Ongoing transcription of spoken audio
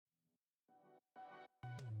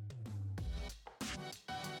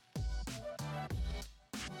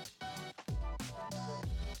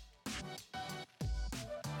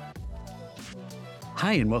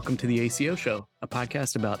Hi, and welcome to the ACO Show, a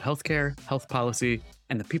podcast about healthcare, health policy,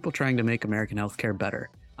 and the people trying to make American healthcare better.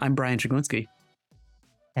 I'm Brian Chiglinski.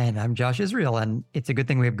 And I'm Josh Israel. And it's a good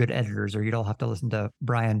thing we have good editors, or you'd all have to listen to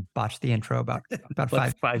Brian botch the intro about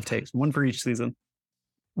five takes, one for each season.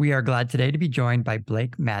 We are glad today to be joined by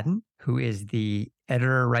Blake Madden, who is the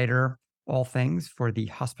editor, writer, all things for the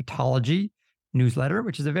Hospitalogy newsletter,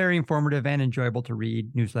 which is a very informative and enjoyable to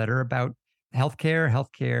read newsletter about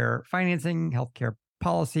healthcare financing, healthcare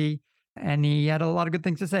policy. And he had a lot of good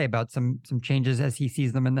things to say about some changes as he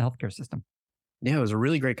sees them in the healthcare system. Yeah, it was a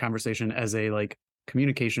really great conversation. As a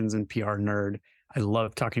communications and PR nerd, I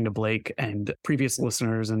love talking to Blake, and previous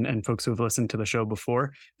listeners and folks who have listened to the show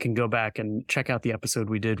before can go back and check out the episode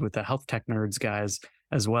we did with the health tech nerds guys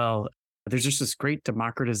as well. There's just this great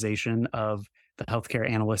democratization of the healthcare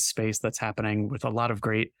analyst space that's happening with a lot of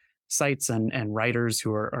great sites and writers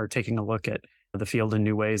who are taking a look at the field in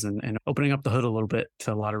new ways and opening up the hood a little bit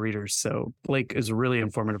to a lot of readers. So Blake is a really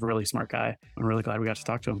informative, really smart guy. I'm really glad we got to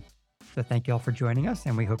talk to him. So thank you all for joining us,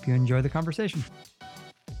 and we hope you enjoy the conversation.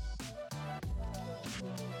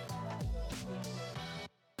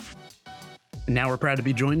 And now we're proud to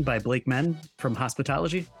be joined by Blake Madden from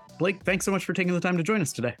Hospitalogy. Blake, thanks so much for taking the time to join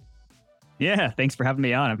us today. Yeah, thanks for having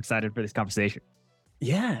me on. I'm excited for this conversation.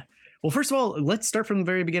 Yeah. Well, first of all, let's start from the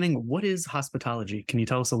very beginning. What is Hospitalogy? Can you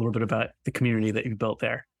tell us a little bit about the community that you've built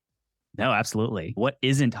there? No, absolutely. What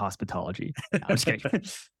isn't Hospitalogy? No, I'm just kidding.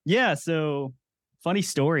 Yeah, so funny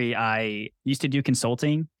story. I used to do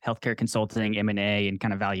consulting, healthcare consulting, M&A, and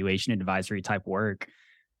kind of valuation advisory type work.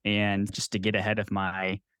 And just to get ahead of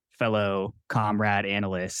my fellow comrade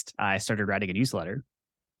analyst, I started writing a newsletter.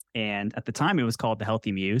 And at the time, it was called The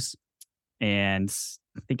Healthy Muse. And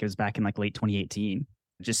I think it was back in late 2018.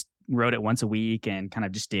 Just wrote it once a week and kind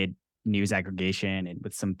of just did news aggregation and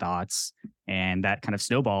with some thoughts. And that kind of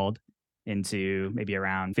snowballed into maybe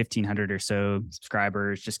around 1,500 or so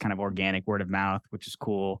subscribers, just kind of organic word of mouth, which is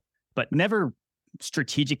cool, but never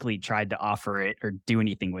strategically tried to offer it or do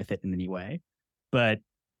anything with it in any way. But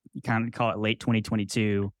you kind of call it late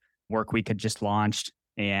 2022, Workweek had just launched,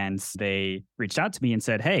 and they reached out to me and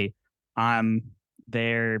said, hey, I'm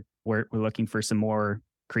there. We're looking for some more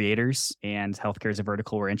creators, and healthcare is a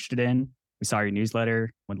vertical we're interested in. We saw your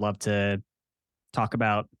newsletter, would love to talk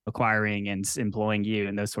about acquiring and employing you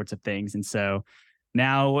and those sorts of things. And so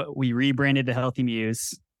now we rebranded the Healthy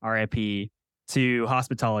Muse, RIP, to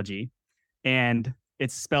Hospitalogy, and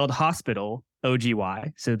it's spelled hospital,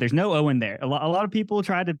 OGY. So there's no O in there. A lot of people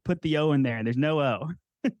try to put the O in there, and there's no O.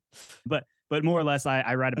 but more or less,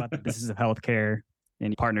 I write about the business of healthcare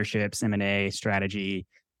and partnerships, M&A, strategy,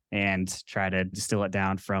 and try to distill it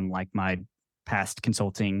down from my past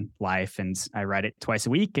consulting life. And I write it twice a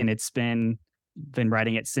week, and it's been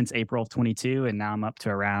writing it since April of 22. And now I'm up to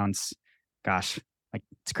around,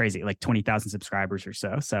 it's crazy, 20,000 subscribers or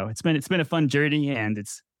so. So it's been a fun journey, and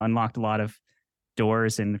it's unlocked a lot of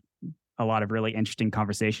doors and a lot of really interesting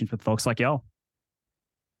conversations with folks like y'all.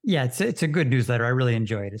 Yeah, it's a good newsletter. I really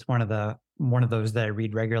enjoy it. It's one of those that I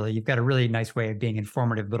read regularly. You've got a really nice way of being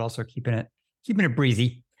informative, but also keeping it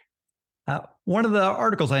breezy. One of the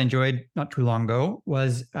articles I enjoyed not too long ago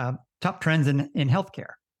was top trends in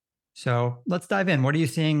healthcare. So let's dive in. What are you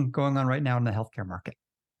seeing going on right now in the healthcare market?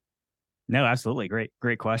 No, absolutely.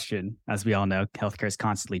 Great question. As we all know, healthcare is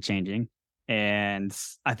constantly changing. And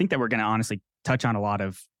I think that we're going to honestly touch on a lot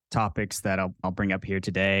of topics that I'll bring up here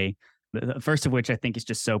today. The first of which I think is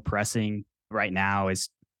just so pressing right now is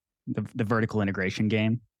the vertical integration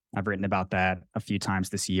game. I've written about that a few times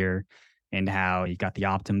this year, and how you've got the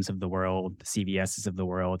Optums of the world, the CVSs of the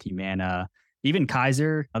world, Humana, even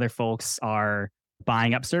Kaiser, other folks are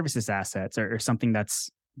buying up services assets or something that's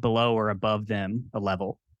below or above them a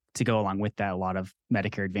level to go along with that. A lot of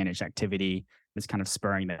Medicare Advantage activity is kind of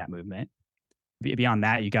spurring that movement. Beyond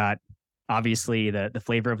that, you got obviously the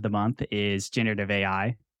flavor of the month is generative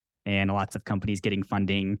AI, and lots of companies getting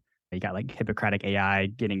funding. You got Hippocratic AI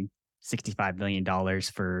getting $65 million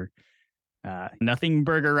for nothing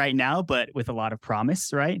burger right now, but with a lot of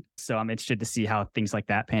promise, right? So I'm interested to see how things like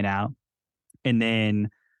that pan out. And then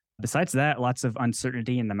besides that, lots of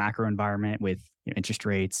uncertainty in the macro environment with interest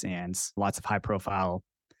rates and lots of high profile,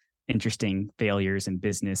 interesting failures and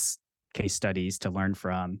business case studies to learn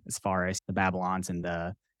from, as far as the Babylons and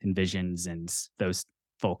the Envisions and those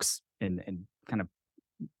folks and kind of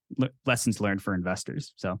lessons learned for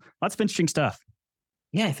investors. So lots of interesting stuff.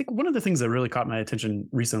 Yeah, I think one of the things that really caught my attention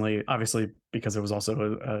recently, obviously because it was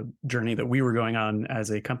also a journey that we were going on as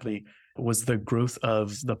a company, was the growth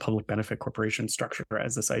of the public benefit corporation structure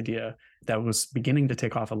as this idea that was beginning to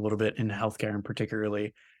take off a little bit in healthcare, and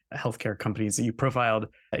particularly healthcare companies that you profiled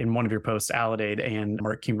in one of your posts, Alidade and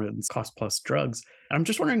Mark Cuban's Cost Plus Drugs. And I'm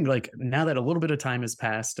just wondering, like, now that a little bit of time has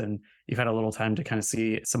passed and you've had a little time to kind of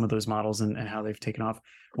see some of those models and how they've taken off,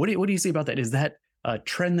 what do you see about that? Is that a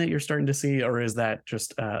trend that you're starting to see, or is that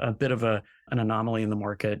just a bit of an anomaly in the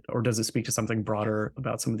market, or does it speak to something broader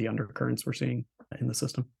about some of the undercurrents we're seeing in the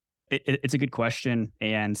system? It's a good question,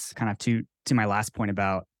 and kind of to my last point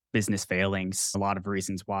about business failings, a lot of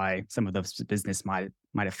reasons why some of those business might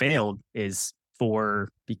have failed is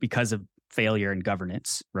because of failure in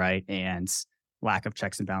governance, right, and lack of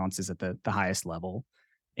checks and balances at the highest level.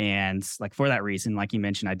 And like for that reason, like you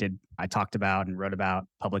mentioned, I talked about and wrote about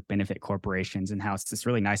public benefit corporations and how it's this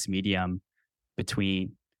really nice medium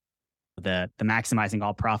between the maximizing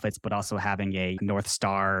all profits, but also having a North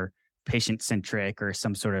Star, patient centric, or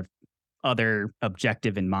some sort of other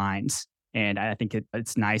objective in mind. And I think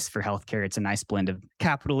it's nice for healthcare. It's a nice blend of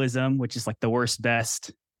capitalism, which is like the worst,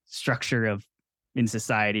 best structure in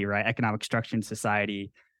society, right? Economic structure in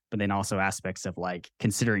society, but then also aspects of like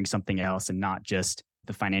considering something else and not just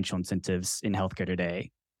the financial incentives in healthcare today.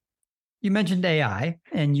 You mentioned AI,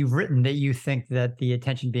 and you've written that you think that the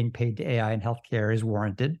attention being paid to AI in healthcare is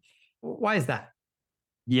warranted. Why is that?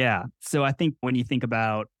 Yeah. So I think when you think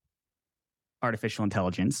about artificial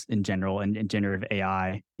intelligence in general and generative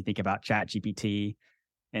AI, you think about ChatGPT.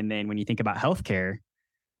 And then when you think about healthcare,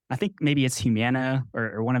 I think maybe it's Humana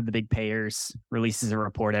or one of the big payers releases a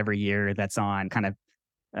report every year that's on kind of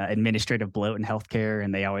administrative bloat in healthcare.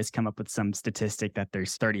 And they always come up with some statistic that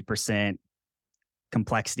there's 30%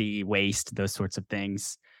 complexity, waste, those sorts of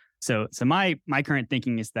things. So my current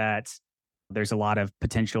thinking is that there's a lot of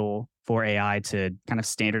potential for AI to kind of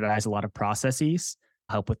standardize a lot of processes,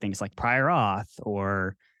 help with things like prior auth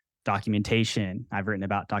or documentation. I've written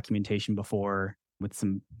about documentation before with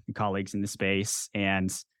some colleagues in the space, and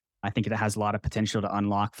I think it has a lot of potential to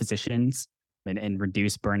unlock physicians and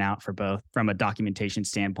reduce burnout for both from a documentation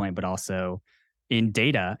standpoint, but also in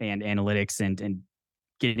data and analytics and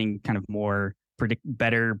getting kind of more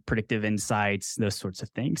better predictive insights, those sorts of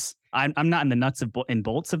things. I'm not in the nuts and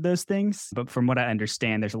bolts of those things, but from what I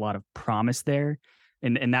understand, there's a lot of promise there.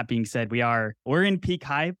 And that being said, we're in peak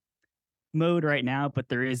hype mode right now, but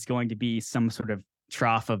there is going to be some sort of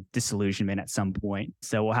trough of disillusionment at some point.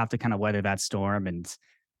 So we'll have to kind of weather that storm and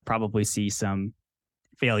probably see some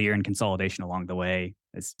failure and consolidation along the way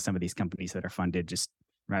as some of these companies that are funded just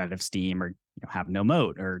run out of steam or have no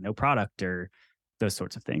moat or no product or those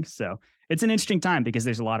sorts of things. So it's an interesting time because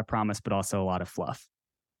there's a lot of promise, but also a lot of fluff.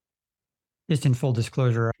 Just in full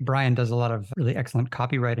disclosure, Brian does a lot of really excellent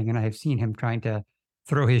copywriting, and I have seen him trying to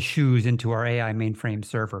throw his shoes into our AI mainframe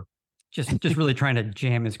server. Just really trying to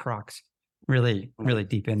jam his Crocs really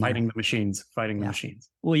deep in fighting there. the machines.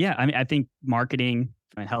 Well, yeah, I mean, I think marketing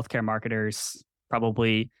and healthcare marketers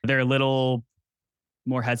they're a little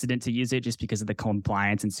more hesitant to use it just because of the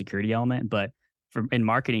compliance and security element. But in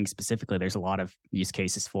marketing specifically, there's a lot of use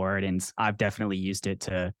cases for it. And I've definitely used it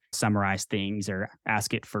to summarize things or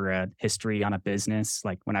ask it for a history on a business.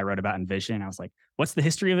 Like when I wrote about Envision, I was like, what's the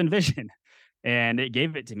history of Envision? And it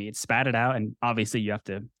gave it to me. It spat it out. And obviously you have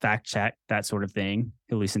to fact check that sort of thing.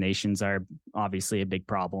 Hallucinations are obviously a big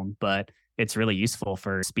problem, but it's really useful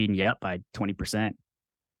for speeding you up by 20%.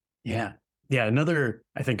 Yeah. Yeah.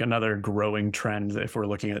 I think another growing trend, if we're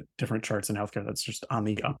looking at different charts in healthcare, that's just on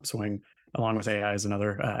the upswing, along with AI, is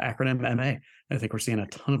another acronym, MA. I think we're seeing a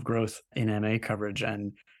ton of growth in MA coverage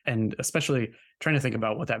and especially trying to think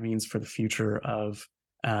about what that means for the future of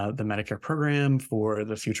the Medicare program, for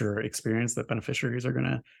the future experience that beneficiaries are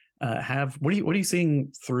going to have. What are you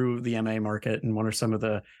seeing through the MA market, and what are some of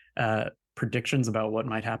the predictions about what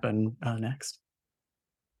might happen next?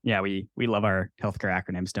 Yeah, we love our healthcare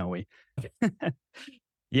acronyms, don't we?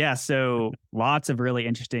 Yeah, so lots of really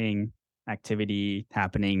interesting activity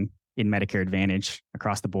happening in Medicare Advantage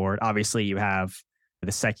across the board. Obviously, you have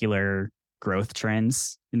the secular growth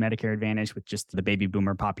trends in Medicare Advantage with just the baby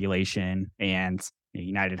boomer population, and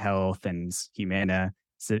United Health and Humana,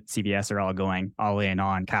 CVS are all going all in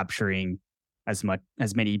on capturing as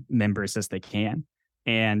many members as they can.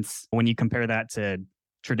 And when you compare that to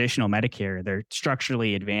traditional Medicare, they're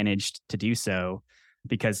structurally advantaged to do so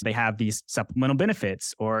because they have these supplemental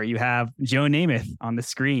benefits, or you have Joe Namath on the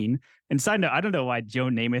screen. And side note, I don't know why Joe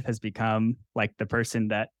Namath has become like the person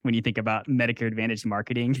that when you think about Medicare Advantage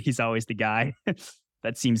marketing, he's always the guy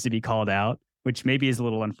that seems to be called out, which maybe is a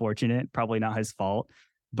little unfortunate, probably not his fault.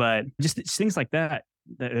 But just things like that,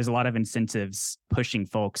 there's a lot of incentives pushing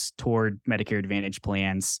folks toward Medicare Advantage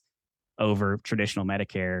plans over traditional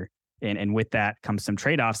Medicare. And with that comes some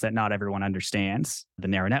trade-offs that not everyone understands, the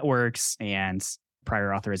narrow networks and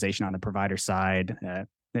prior authorization on the provider side,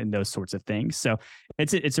 and those sorts of things. So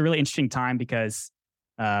it's a really interesting time because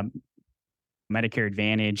Medicare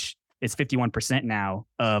Advantage is 51% now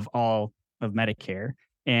of all of Medicare.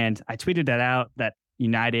 And I tweeted that out that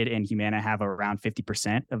United and Humana have around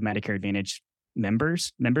 50% of Medicare Advantage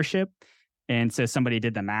membership. And so somebody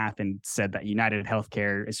did the math and said that United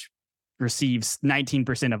Healthcare receives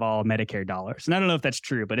 19% of all Medicare dollars. And I don't know if that's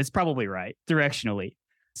true, but it's probably right directionally.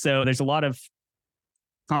 So there's a lot of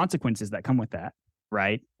consequences that come with that,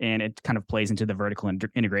 right? And it kind of plays into the vertical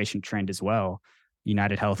integration trend as well.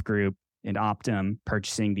 United Health Group and Optum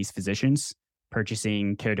purchasing these physicians,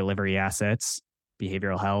 purchasing care delivery assets,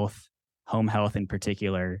 behavioral health, home health in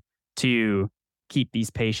particular, to keep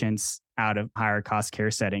these patients out of higher cost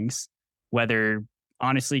care settings, whether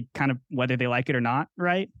honestly, kind of whether they like it or not,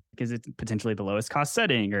 right? Because it's potentially the lowest cost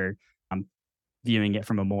setting, or I'm viewing it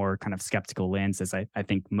from a more kind of skeptical lens, as I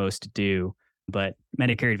think most do. But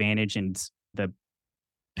Medicare Advantage and the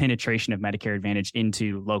penetration of Medicare Advantage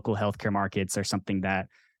into local healthcare markets are something that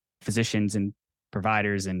physicians and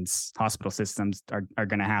providers and hospital systems are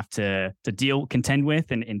going to have to contend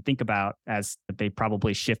with and think about as they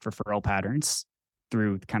probably shift referral patterns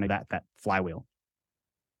through kind of that flywheel.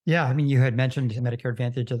 Yeah, I mean, you had mentioned Medicare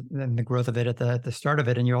Advantage and the growth of it at the start of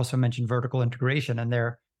it, and you also mentioned vertical integration, and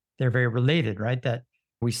they're very related, right? That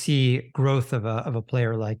we see growth of a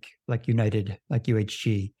player like United, like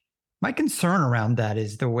UHG. My concern around that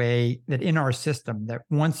is the way that in our system, that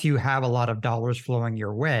once you have a lot of dollars flowing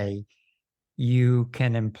your way, you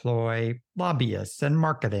can employ lobbyists and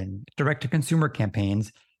marketing, direct to consumer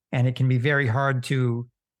campaigns, and it can be very hard to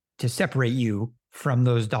separate you from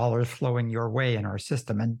those dollars flowing your way in our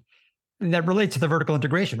system. And that relates to the vertical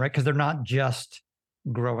integration, right? Because they're not just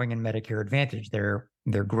growing in Medicare Advantage. They're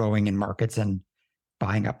growing in markets and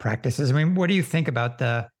buying up practices. I mean, what do you think about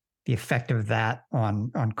the effect of that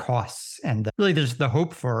on costs? And really, there's the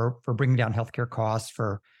hope for bringing down healthcare costs,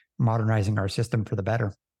 for modernizing our system for the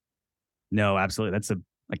better. No, absolutely. That's a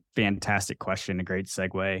fantastic question, a great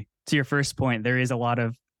segue. To your first point, there is a lot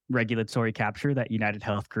of regulatory capture that United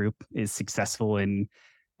Health Group is successful in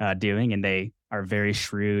doing, and they are very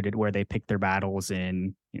shrewd at where they pick their battles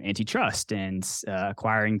in antitrust and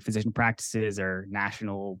acquiring physician practices or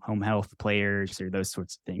national home health players or those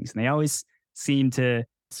sorts of things. And they always seem to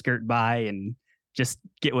skirt by and just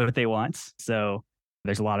get what they want. So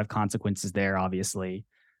there's a lot of consequences there, obviously.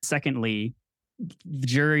 Secondly, the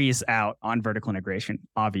jury is out on vertical integration,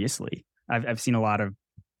 obviously. I've seen a lot of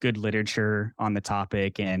good literature on the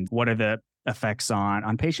topic, and what are the effects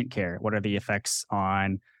on patient care? What are the effects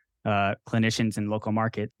on clinicians in local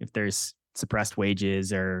market if there's suppressed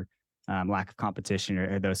wages or lack of competition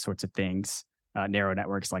or those sorts of things, narrow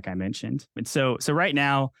networks like I mentioned. And so right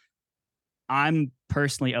now, I'm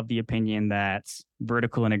personally of the opinion that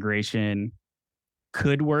vertical integration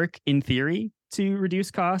could work in theory to reduce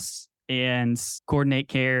costs and coordinate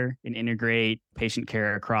care and integrate patient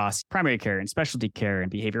care across primary care and specialty care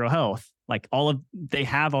and behavioral health. They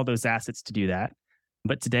have all those assets to do that.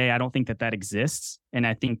 But today, I don't think that exists. And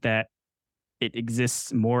I think that it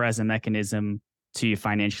exists more as a mechanism to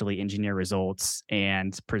financially engineer results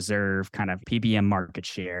and preserve kind of PBM market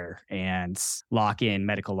share and lock in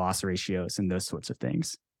medical loss ratios and those sorts of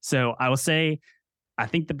things. So I will say, I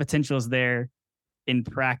think the potential is there. In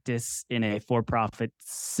practice, in a for-profit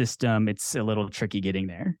system, it's a little tricky getting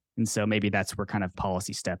there. And so maybe that's where kind of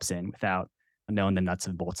policy steps in without knowing the nuts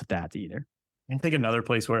and bolts of that either. I think another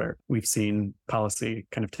place where we've seen policy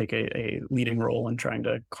kind of take a leading role in trying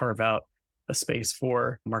to carve out a space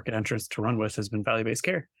for market entrants to run with has been value-based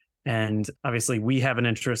care. And obviously, we have an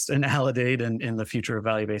interest in Aledade and in the future of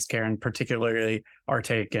value-based care, and particularly our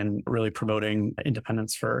take in really promoting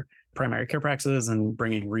independence for primary care practices and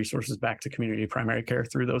bringing resources back to community primary care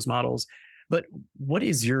through those models. But what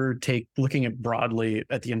is your take looking at broadly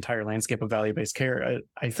at the entire landscape of value-based care?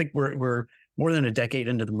 I think we're more than a decade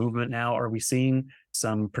into the movement now. Are we seeing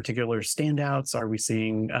some particular standouts? Are we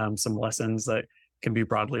seeing some lessons that can be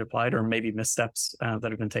broadly applied, or maybe missteps that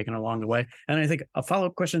have been taken along the way? And I think a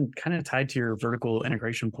follow-up question kind of tied to your vertical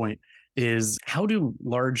integration point is, how do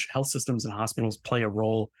large health systems and hospitals play a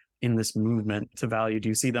role in this movement to value? Do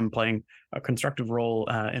you see them playing a constructive role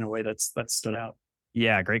in a way that's stood out?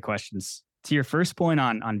 Yeah, great questions. To your first point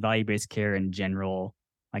on value-based care in general,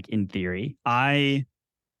 like in theory,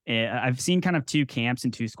 I've seen kind of two camps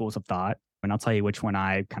and two schools of thought, and I'll tell you which one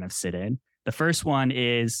I kind of sit in. The first one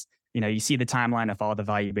is, you see the timeline of all the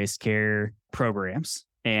value-based care programs,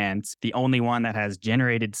 and the only one that has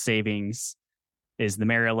generated savings is the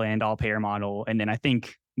Maryland all-payer model. And then I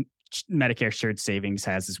think Medicare shared savings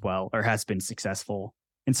has as well, or has been successful.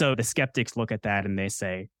 And so the skeptics look at that and they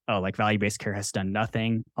say, oh, like value-based care has done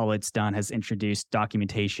nothing. All it's done has introduced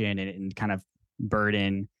documentation and kind of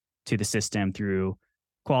burden to the system through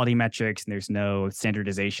quality metrics. And there's no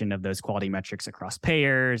standardization of those quality metrics across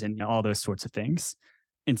payers and all those sorts of things.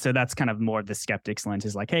 And so that's kind of more the skeptics lens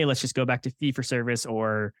is like, hey, let's just go back to fee for service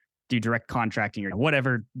or do direct contracting or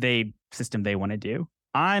whatever system they want to do.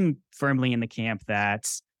 I'm firmly in the camp that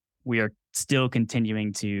we are still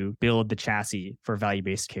continuing to build the chassis for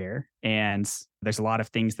value-based care. And there's a lot of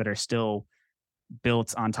things that are still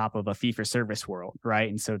built on top of a fee-for-service world, right?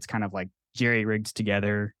 And so it's kind of like jerry-rigged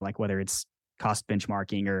together, like whether it's cost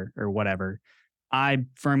benchmarking or whatever. I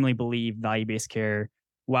firmly believe value-based care,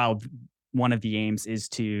 while one of the aims is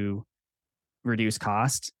to reduce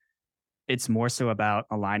cost, it's more so about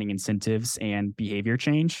aligning incentives and behavior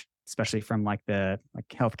change, especially from the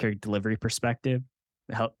healthcare delivery perspective.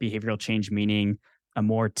 Behavioral change meaning a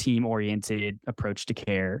more team-oriented approach to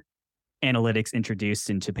care, analytics introduced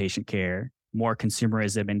into patient care, more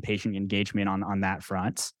consumerism and patient engagement on that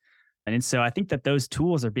front. And so I think that those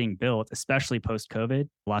tools are being built, especially post-COVID.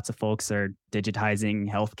 Lots of folks are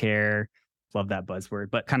digitizing healthcare. Love that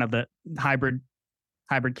buzzword, but kind of the hybrid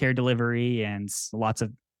care delivery and lots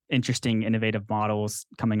of interesting, innovative models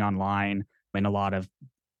coming online in a lot of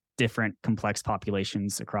different complex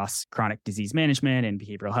populations across chronic disease management and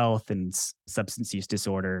behavioral health and substance use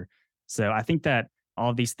disorder. So I think that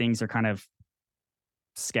all of these things are kind of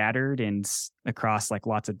scattered and across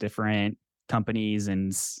lots of different companies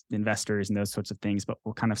and investors and those sorts of things, but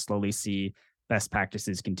we'll kind of slowly see best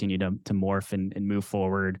practices continue to morph and move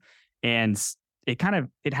forward. And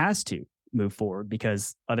it has to move forward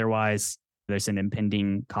because otherwise there's an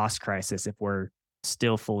impending cost crisis if we're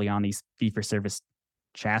still fully on these fee-for-service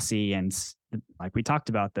chassis. And like we talked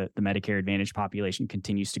about, the Medicare Advantage population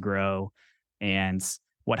continues to grow. And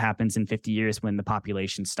what happens in 50 years when the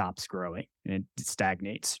population stops growing and it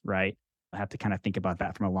stagnates, right? I have to kind of think about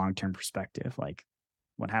that from a long-term perspective. Like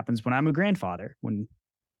what happens when I'm a grandfather, when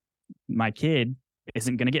my kid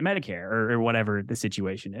isn't going to get Medicare or whatever the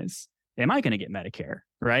situation is? Am I going to get Medicare,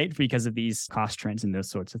 right? Because of these cost trends and those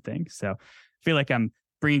sorts of things. So I feel like I'm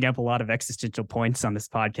bringing up a lot of existential points on this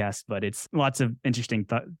podcast, but it's lots of interesting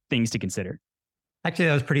things to consider. Actually,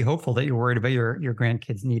 I was pretty hopeful that you're worried about your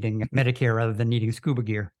grandkids needing Medicare rather than needing scuba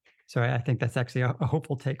gear. So I think that's actually a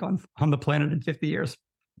hopeful take on the planet in 50 years.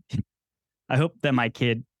 I hope that my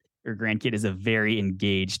kid or grandkid is a very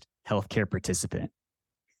engaged healthcare participant.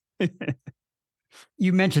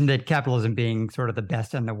 You mentioned that capitalism being sort of the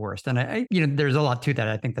best and the worst. And I there's a lot to that.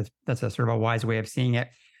 I think that's a sort of a wise way of seeing it.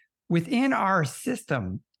 Within our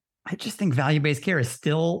system, I just think value-based care is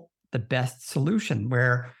still the best solution,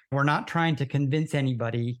 where we're not trying to convince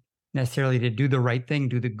anybody necessarily to do the right thing,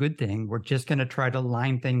 do the good thing. We're just going to try to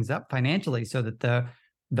line things up financially so that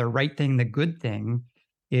the right thing, the good thing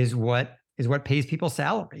is what pays people's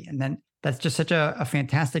salary. And then that's just such a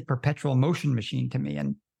fantastic perpetual motion machine to me.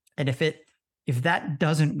 And if that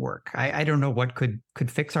doesn't work, I don't know what could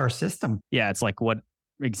fix our system. Yeah, it's like what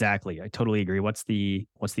exactly? I totally agree. What's the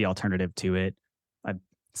alternative to it? I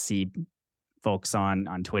see folks on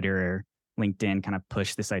Twitter or LinkedIn kind of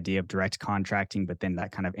push this idea of direct contracting, but then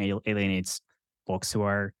that kind of alienates folks who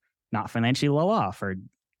are not financially well off or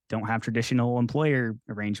don't have traditional employer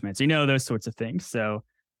arrangements, those sorts of things. So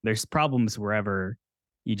there's problems wherever.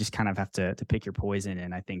 You just kind of have to pick your poison.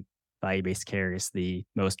 And I think value-based care is the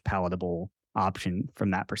most palatable option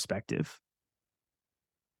from that perspective.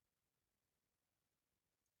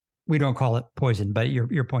 We don't call it poison, but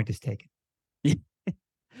your point is taken.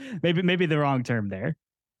 maybe the wrong term there.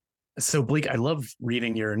 So Blake, I love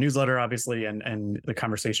reading your newsletter, obviously, and the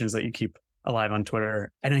conversations that you keep alive on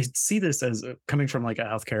Twitter. And I see this as coming from a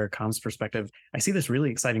healthcare comms perspective. I see this really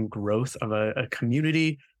exciting growth of a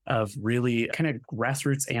community of really kind of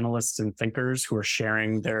grassroots analysts and thinkers who are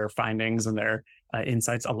sharing their findings and their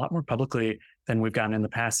insights a lot more publicly than we've gotten in the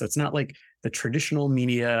past. So it's not like the traditional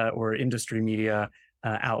media or industry media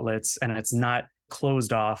outlets, and it's not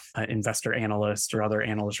closed off investor analysts or other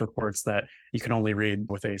analyst reports that you can only read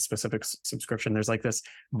with a specific subscription. There's this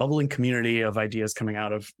bubbling community of ideas coming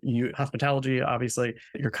out of Hospitalogy, obviously,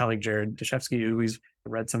 your colleague Jared Dashevsky, who's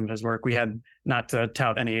read some of his work. We had, not to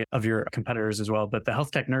tout any of your competitors as well, but the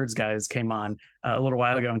Health Tech Nerds guys came on a little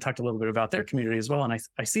while ago and talked a little bit about their community as well. And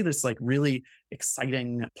I see this really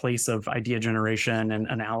exciting place of idea generation and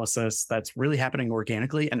analysis that's really happening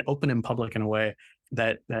organically and open in public in a way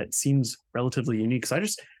that seems relatively unique. So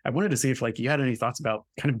I wanted to see if you had any thoughts about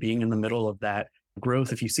kind of being in the middle of that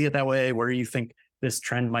growth, if you see it that way, where you think this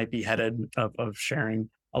trend might be headed of sharing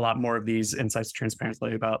a lot more of these insights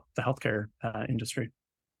transparently about the healthcare industry.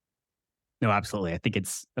 No, absolutely. I think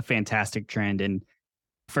it's a fantastic trend. And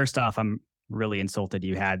first off, I'm really insulted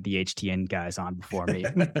you had the HTN guys on before me.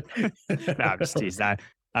 No, I'm just teasing.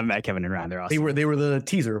 I've met Kevin and Ryan. They're awesome. They were the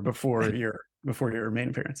teaser before your main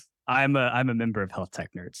appearance. I'm a member of Health Tech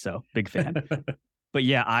Nerds, so big fan. But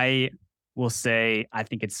yeah, I will say I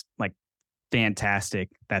think it's like fantastic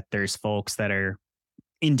that there's folks that are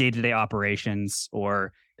in day-to-day operations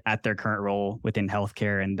or at their current role within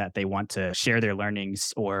healthcare and that they want to share their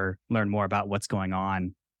learnings or learn more about what's going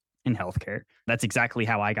on in healthcare. That's exactly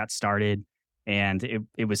how I got started. And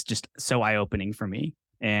it was just so eye-opening for me.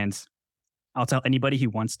 And I'll tell anybody who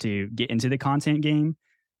wants to get into the content game,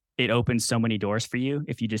 it opens so many doors for you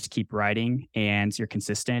if you just keep writing and you're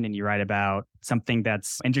consistent and you write about something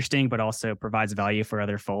that's interesting, but also provides value for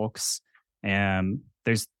other folks.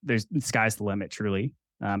 There's sky's the limit, truly.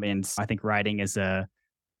 And I think writing is a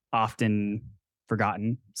often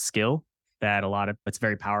forgotten skill that it's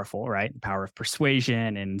very powerful, right? The power of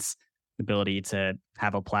persuasion and the ability to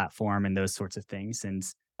have a platform and those sorts of things. And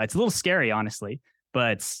it's a little scary, honestly,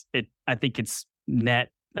 but I think it's net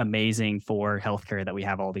amazing for healthcare that we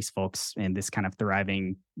have all these folks in this kind of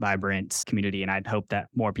thriving, vibrant community. And I'd hope that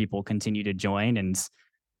more people continue to join and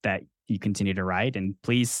that you continue to write. And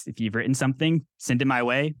please, if you've written something, send it my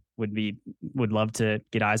way. Would love to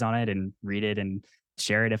get eyes on it and read it and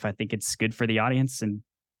share it if I think it's good for the audience and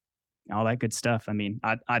all that good stuff. I mean,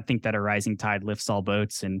 I think that a rising tide lifts all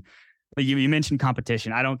boats. And you mentioned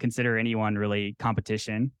competition. I don't consider anyone really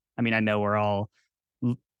competition. I mean, I know we're all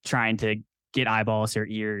trying to get eyeballs or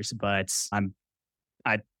ears, but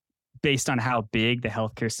based on how big the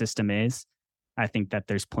healthcare system is, I think that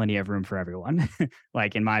there's plenty of room for everyone.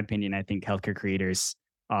 Like, in my opinion, I think healthcare creators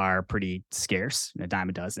are pretty scarce, a dime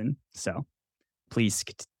a dozen. So please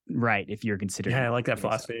write if you're considering. Yeah, I like that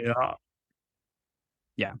philosophy.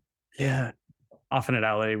 Yeah. Yeah. Often at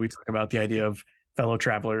LA, we talk about the idea of fellow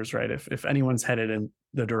travelers, right? If anyone's headed in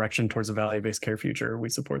the direction towards a value-based care future, we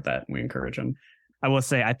support that and we encourage them. I will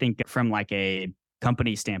say, I think from like a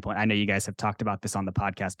company standpoint, I know you guys have talked about this on the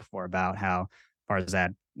podcast before about how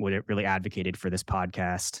Farzad would it really advocated for this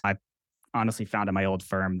podcast. I honestly found in my old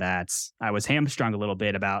firm that I was hamstrung a little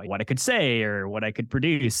bit about what I could say or what I could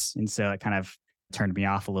produce. And so it kind of turned me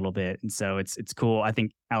off a little bit. And so it's cool. I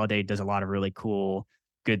think Aledade does a lot of really cool,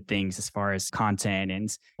 good things as far as content.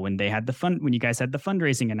 And when you guys had the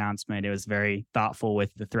fundraising announcement, it was very thoughtful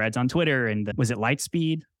with the threads on Twitter. And was it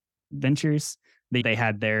Lightspeed Ventures? They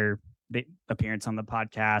had their appearance on the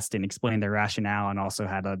podcast and explained their rationale and also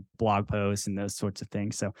had a blog post and those sorts of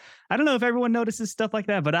things. So I don't know if everyone notices stuff like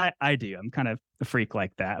that, but I do. I'm kind of a freak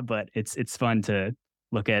like that, but it's fun to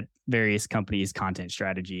look at various companies' content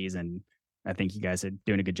strategies. And I think you guys are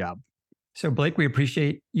doing a good job. So Blake, we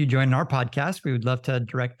appreciate you joining our podcast. We would love to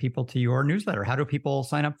direct people to your newsletter. How do people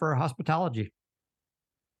sign up for Hospitalogy?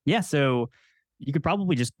 Yeah, so you could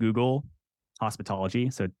probably just Google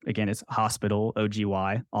Hospitalogy. So again, it's Hospital,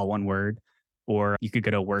 OGY, all one word. Or you could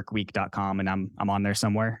go to workweek.com and I'm on there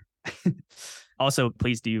somewhere. Also,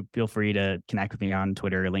 please do feel free to connect with me on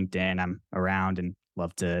Twitter or LinkedIn. I'm around and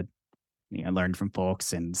love to learn from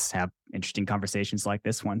folks and have interesting conversations like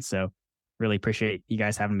this one. So really appreciate you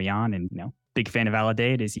guys having me on, and big fan of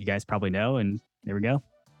Aledade, as you guys probably know. And there we go.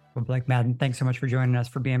 Well, Blake Madden, thanks so much for joining us,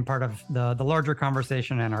 for being part of the larger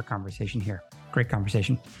conversation and our conversation here. Great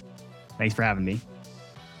conversation. Thanks for having me.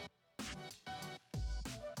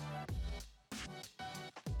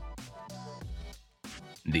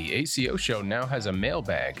 The ACO Show now has a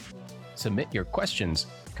mailbag. Submit your questions,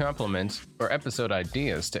 compliments, or episode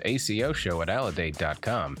ideas to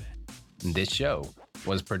acoshow@aledade.com. This show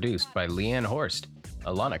was produced by Leanne Horst,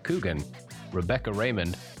 Alana Coogan, Rebecca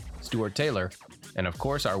Raymond, Stuart Taylor, and of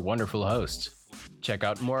course our wonderful hosts. Check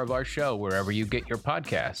out more of our show wherever you get your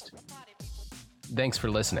podcast. Thanks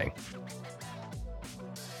for listening.